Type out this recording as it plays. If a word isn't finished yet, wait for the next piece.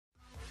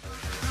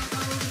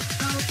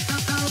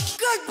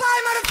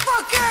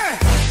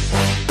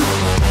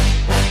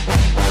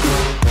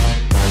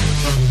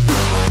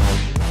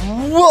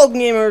Welcome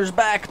gamers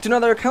back to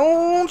another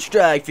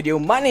Counter-Strike video.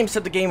 My name's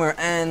SebTheGamer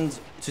and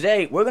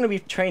today we're going to be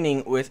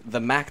training with the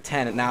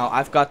MAC-10. Now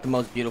I've got the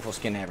most beautiful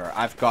skin ever.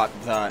 I've got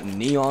the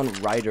Neon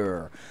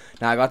Rider.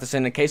 Now I got this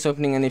in a case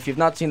opening, and if you've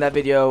not seen that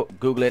video,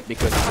 Google it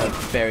because it's a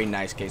very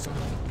nice case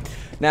opening.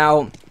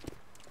 Now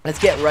let's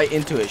get right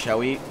into it, shall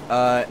we?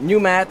 New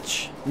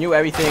match, new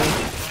everything,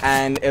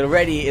 and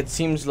already it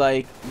seems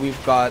like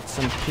we've got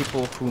some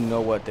people who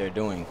know what they're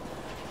doing.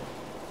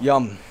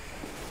 Yum.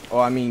 Oh,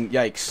 I mean,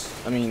 yikes.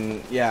 I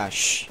mean, yeah,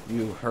 shh,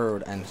 you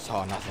heard and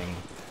saw nothing.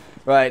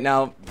 Right,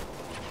 now,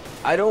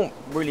 I don't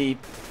really,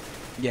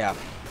 yeah.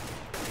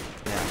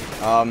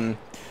 I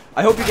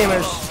hope you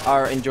gamers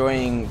are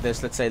enjoying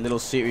this, let's say, little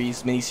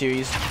series,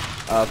 mini-series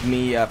of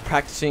me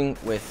practicing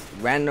with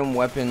random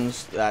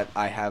weapons that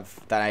I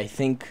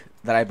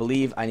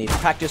believe I need to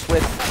practice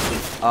with.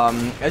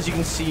 As you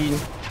can see,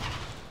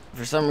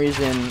 for some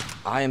reason,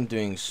 I am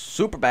doing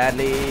super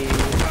badly.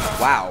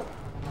 Wow,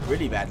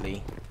 really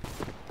badly.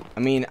 I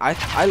mean,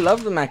 I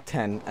love the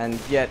MAC-10, and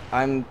yet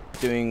I'm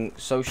doing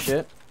so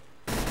shit.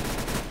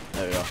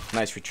 There we go.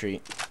 Nice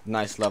retreat.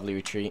 Nice, lovely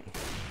retreat.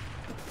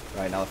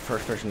 Right, now the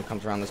first person who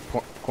comes around this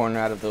corner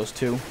out of those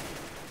two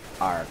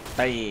are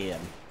bam.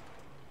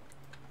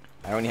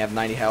 I only have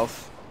 90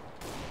 health.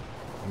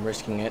 I'm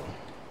risking it.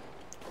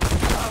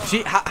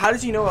 See, how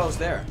does he know I was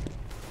there?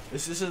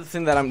 This is the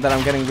thing that I'm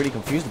getting really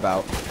confused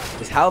about.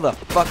 Is how the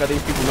fuck are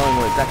these people knowing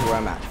exactly where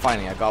I'm at?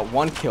 Finally, I got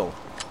one kill.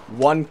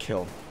 One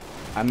kill.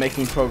 I'm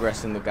making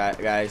progress in the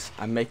guys.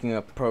 I'm making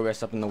a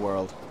progress up in the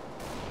world.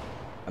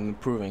 I'm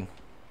improving.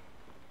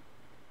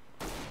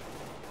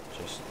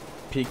 Just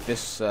peek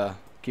this,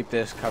 keep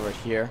this covered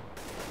here,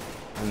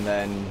 and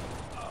then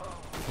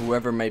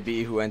whoever may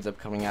be who ends up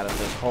coming out of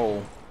this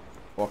hole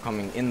or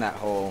coming in that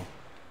hole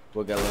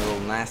will get a little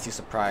nasty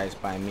surprise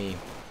by me.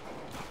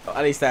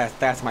 At least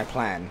that's my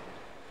plan.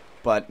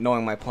 But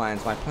knowing my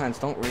plans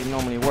don't really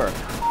normally work.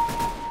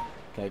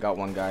 Okay, I got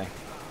one guy.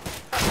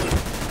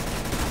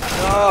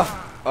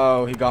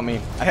 Oh, he got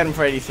me. I hit him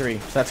for 83,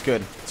 so that's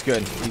good. It's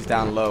good. He's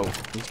down low.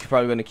 He's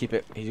probably going to keep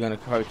it. He's going to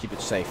probably keep it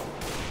safe,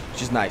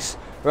 which is nice.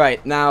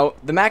 Right now,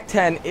 the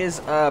MAC-10 is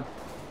a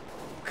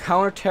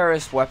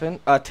counter-terrorist weapon,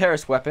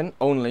 terrorist weapon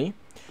only,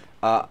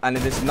 and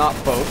it is not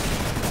both.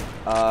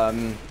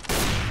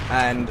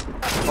 And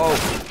oh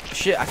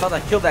shit! I thought I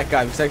killed that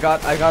guy because I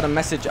got a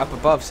message up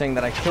above saying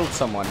that I killed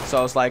someone. So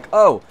I was like,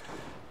 oh,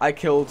 I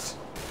killed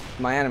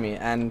my enemy,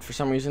 and for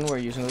some reason we're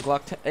using the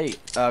Glock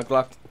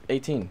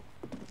 18.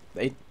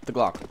 The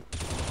Glock.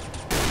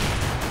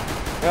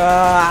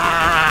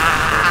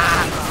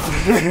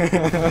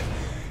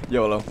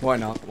 YOLO. Why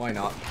not? Why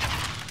not?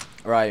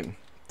 Right.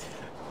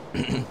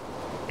 I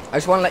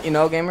just want to let you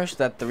know, gamers,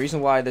 that the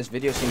reason why this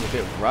video seems a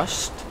bit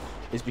rushed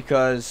is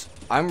because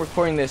I'm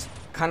recording this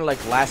kind of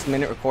like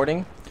last-minute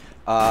recording.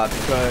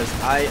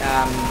 Because I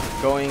am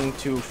going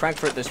to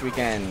Frankfurt this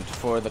weekend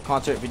for the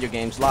Concert Video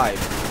Games Live.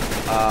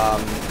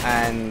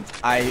 And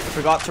I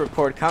forgot to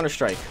record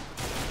Counter-Strike.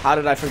 How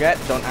did I forget?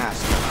 Don't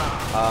ask.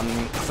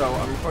 So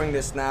I'm recording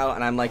this now,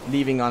 and I'm like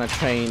leaving on a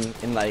train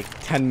in like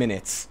 10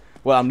 minutes.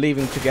 Well, I'm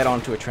leaving to get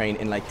onto a train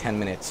in like 10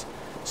 minutes.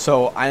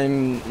 So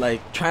I'm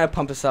like trying to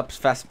pump this up as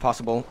fast as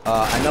possible.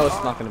 I know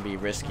it's not going to be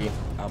risky.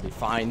 I'll be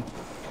fine.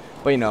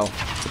 But you know,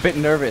 a bit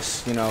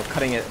nervous, you know,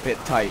 cutting it a bit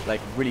tight,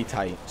 like really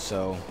tight.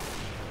 So,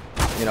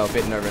 you know, a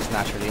bit nervous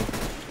naturally.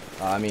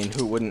 I mean,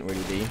 who wouldn't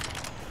really be?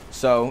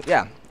 So,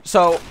 yeah.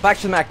 So, back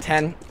to the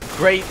MAC-10.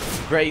 Great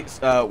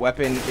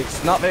weapon.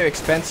 It's not very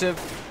expensive,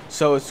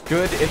 so it's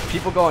good if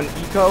people go on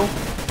eco.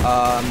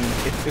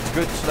 It's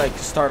good to like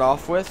start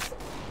off with,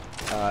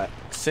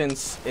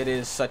 since it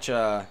is such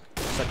a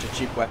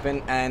cheap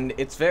weapon, and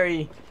it's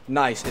very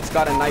nice. It's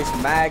got a nice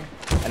mag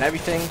and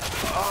everything,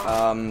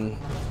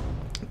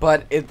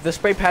 but the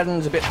spray pattern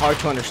is a bit hard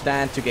to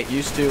understand, to get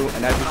used to,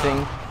 and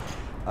everything.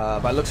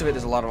 By the looks of it,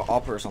 there's a lot of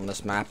oppers on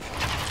this map.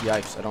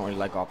 Yikes! I don't really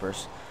like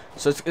oppers.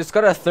 So it's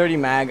got a 30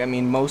 mag. I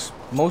mean, most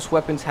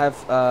weapons have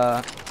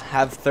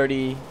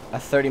 30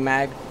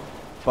 mag,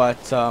 but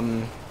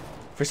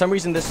for some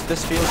reason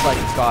this feels like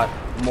it's got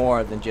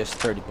more than just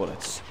 30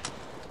 bullets.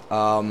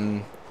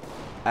 And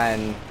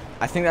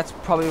I think that's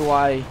probably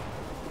why.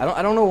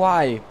 I don't know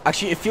why.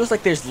 Actually, it feels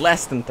like there's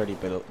less than 30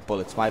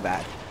 bullets. My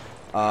bad.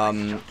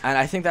 And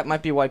I think that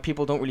might be why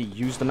people don't really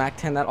use the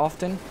MAC-10 that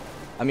often.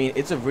 I mean,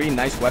 it's a really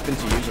nice weapon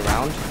to use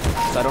around,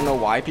 so I don't know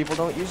why people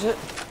don't use it.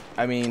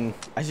 I mean,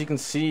 as you can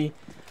see,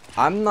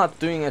 I'm not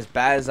doing as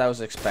bad as I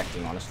was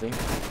expecting, honestly.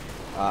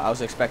 I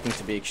was expecting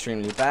to be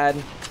extremely bad,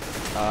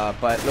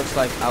 but it looks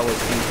like I was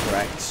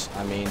incorrect.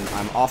 I mean,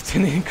 I'm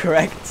often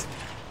incorrect.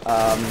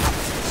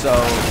 So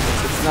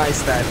it's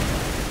nice that...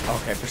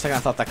 Okay, for a second I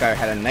thought that guy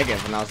had a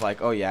negative, and I was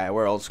like, oh yeah,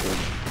 we're old school.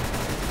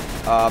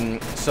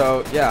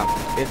 So yeah,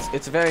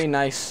 it's a very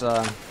nice,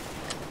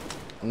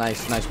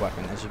 nice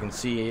weapon. As you can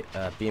see,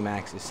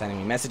 BMAX is sending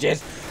me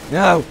messages.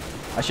 No!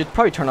 I should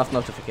probably turn off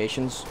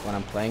notifications when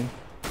I'm playing,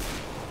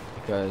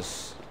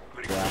 because,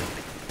 yeah,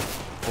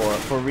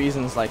 for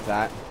reasons like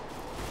that.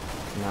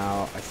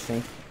 Now, I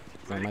think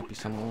there might be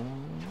someone.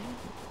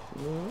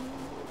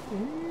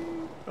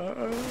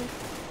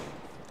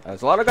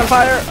 There's a lot of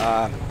gunfire.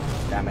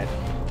 Damn it.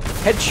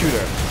 Head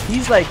shooter.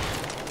 He's like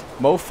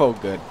mofo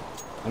good.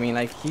 I mean,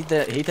 like he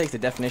takes the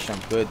definition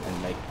of good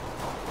and like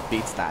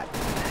beats that.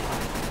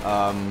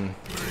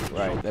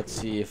 Right. Let's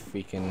see if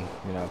we can,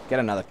 you know, get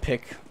another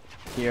pick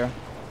here.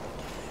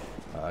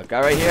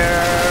 Guy right here.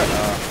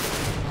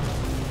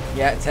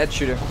 Yeah, it's head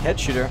shooter. Head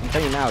shooter. I'm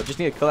telling you now. Just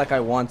need to kill that guy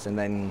once, and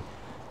then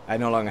I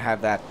no longer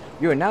have that.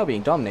 You are now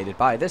being dominated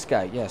by this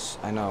guy. Yes,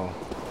 I know.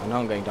 I know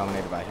I'm getting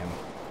dominated by him.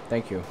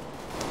 Thank you.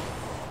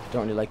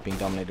 Don't really like being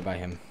dominated by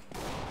him.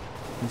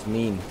 He's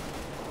mean.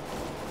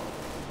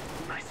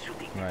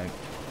 Right.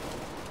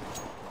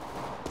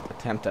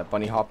 Attempt at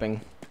bunny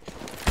hopping.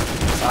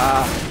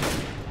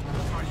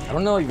 I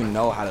don't even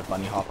know how to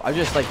bunny hop. I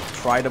just like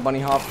tried a bunny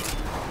hop,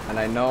 and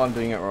I know I'm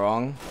doing it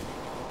wrong.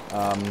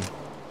 I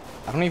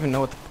don't even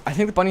know what. I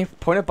think the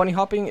point of bunny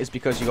hopping is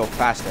because you go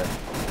faster,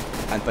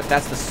 but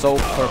that's the sole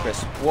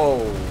purpose.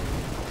 Whoa!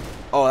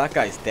 Oh, that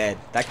guy's dead.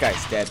 That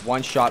guy's dead.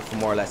 One shot for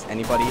more or less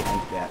anybody,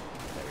 and yeah,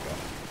 there we go.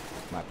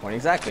 My point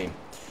exactly.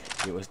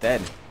 He was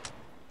dead.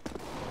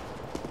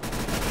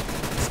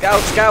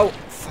 Scout, scout.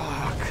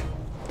 Fuck.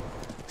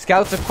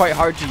 Scouts are quite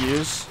hard to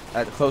use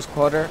at close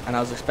quarter, and I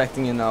was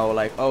expecting, you know,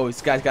 like, oh,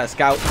 this guy's got a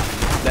scout.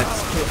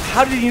 Let's kill.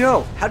 How did you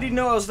know? How did you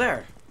know I was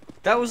there?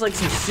 That was like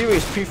some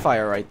serious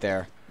pre-fire right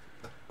there.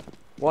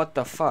 What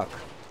the fuck?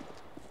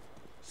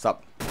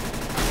 Sup?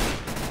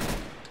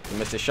 He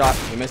missed a shot.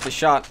 He missed a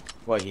shot.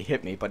 Well, he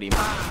hit me, but he...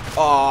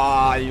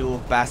 Oh, you little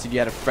bastard. You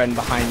had a friend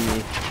behind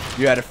me.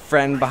 You had a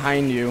friend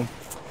behind you.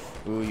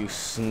 Ooh, you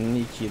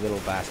sneaky little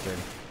bastard.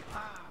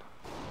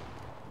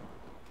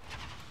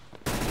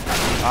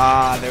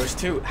 There was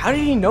two. How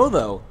did he know,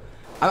 though?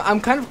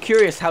 I'm kind of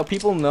curious how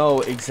people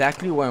know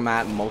exactly where I'm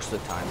at most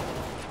of the time.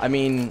 I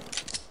mean,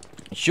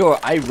 sure,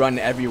 I run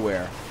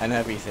everywhere and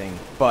everything,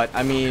 but,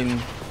 I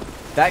mean,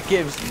 that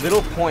gives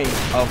little point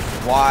of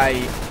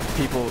why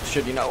people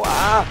should, you know,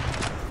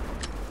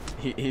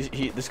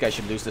 this guy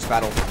should lose this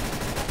battle.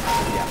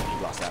 Yeah,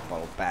 he lost that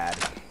battle bad.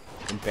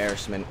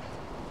 Embarrassment.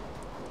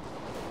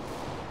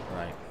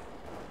 Right.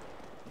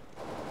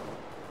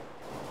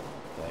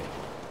 Okay.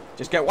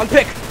 Just get one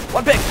pick!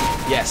 One pick!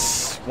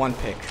 Yes! One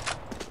pick.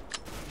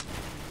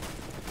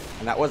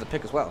 And that was a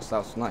pick as well, so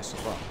that was nice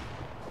as well.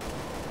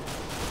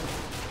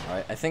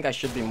 Alright, I think I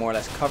should be more or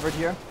less covered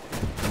here.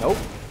 Nope.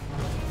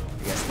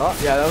 I guess not.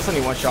 Yeah, that was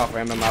only one shot for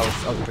him, and I was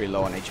pretty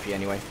low on HP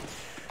anyway.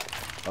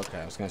 Okay,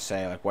 I was gonna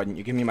say, like, why didn't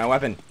you give me my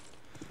weapon?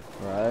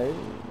 Right.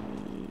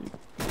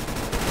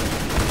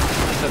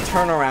 The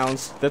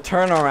turnarounds. The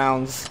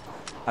turnarounds.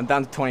 I'm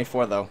down to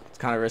 24, though. It's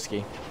kind of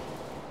risky.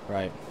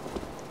 Right.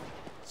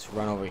 Let's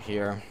run over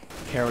here.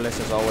 Careless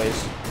as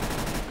always.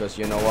 Because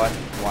you know what?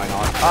 Why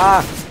not?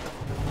 Ah!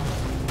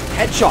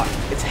 Headshot!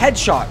 It's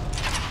headshot!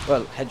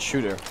 Well, head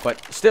shooter.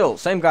 But still,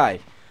 same guy.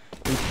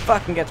 He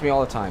fucking gets me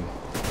all the time.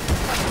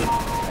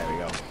 There we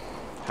go.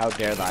 How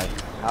dare thy?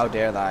 How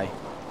dare thy?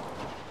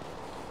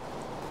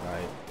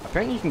 Right.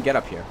 Apparently you can get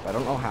up here, but I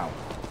don't know how.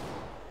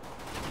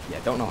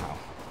 Yeah, don't know how.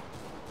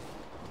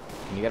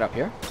 Can you get up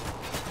here?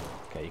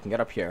 Okay, you can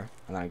get up here.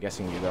 And I'm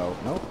guessing you go...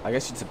 Nope, I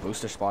guess it's a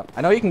booster spot.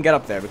 I know you can get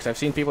up there because I've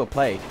seen people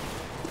play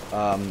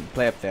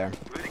up there.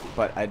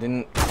 But I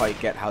didn't quite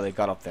get how they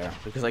got up there.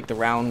 Because, like, the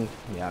round...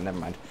 Yeah, never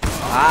mind.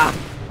 Ah!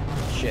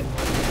 Shit.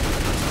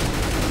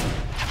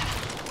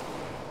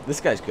 This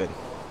guy's good.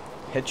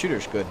 Head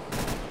shooter's good.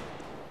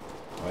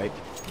 Right.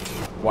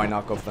 Why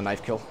not go for the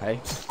knife kill, hey?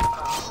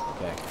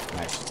 Okay,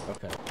 nice.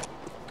 Okay.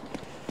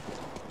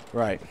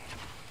 Right.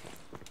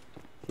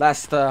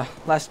 Last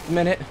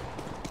minute.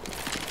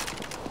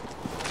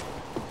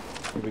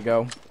 Here we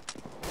go.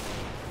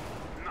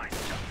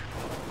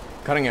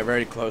 Cutting it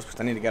very close because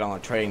I need to get on a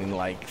train in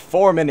like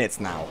 4 minutes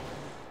now.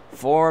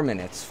 4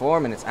 minutes. 4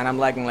 minutes. And I'm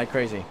lagging like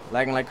crazy.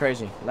 Lagging like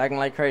crazy. Lagging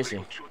like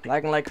crazy.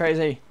 Lagging like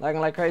crazy.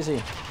 Lagging like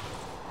crazy.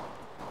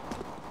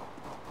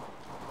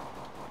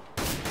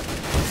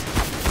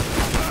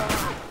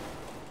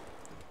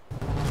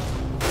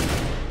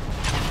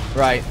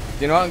 Right.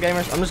 You know what,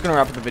 gamers? I'm just going to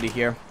wrap up the video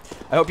here.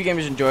 I hope you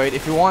gamers enjoyed.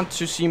 If you want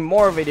to see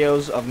more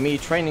videos of me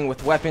training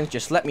with weapons,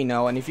 just let me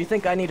know. And if you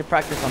think I need to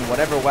practice on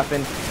whatever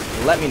weapon,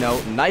 let me know.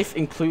 Knife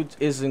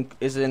is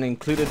an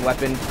included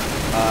weapon.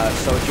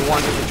 So if you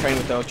want me to train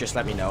with those, just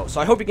let me know. So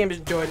I hope you gamers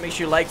enjoyed. Make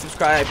sure you like,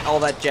 subscribe, all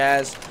that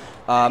jazz.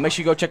 Make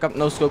sure you go check out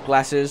No Scope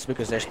Glasses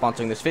because they're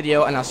sponsoring this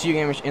video. And I'll see you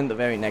gamers in the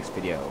very next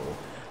video.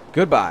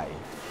 Goodbye.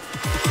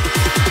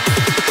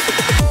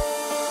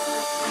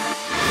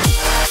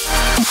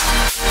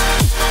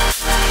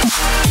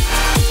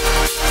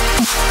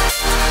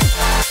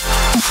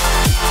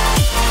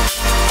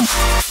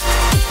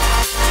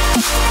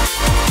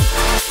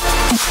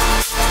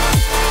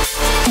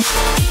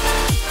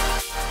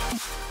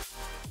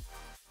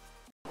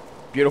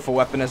 Beautiful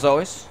weapon as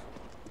always.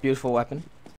 Beautiful weapon.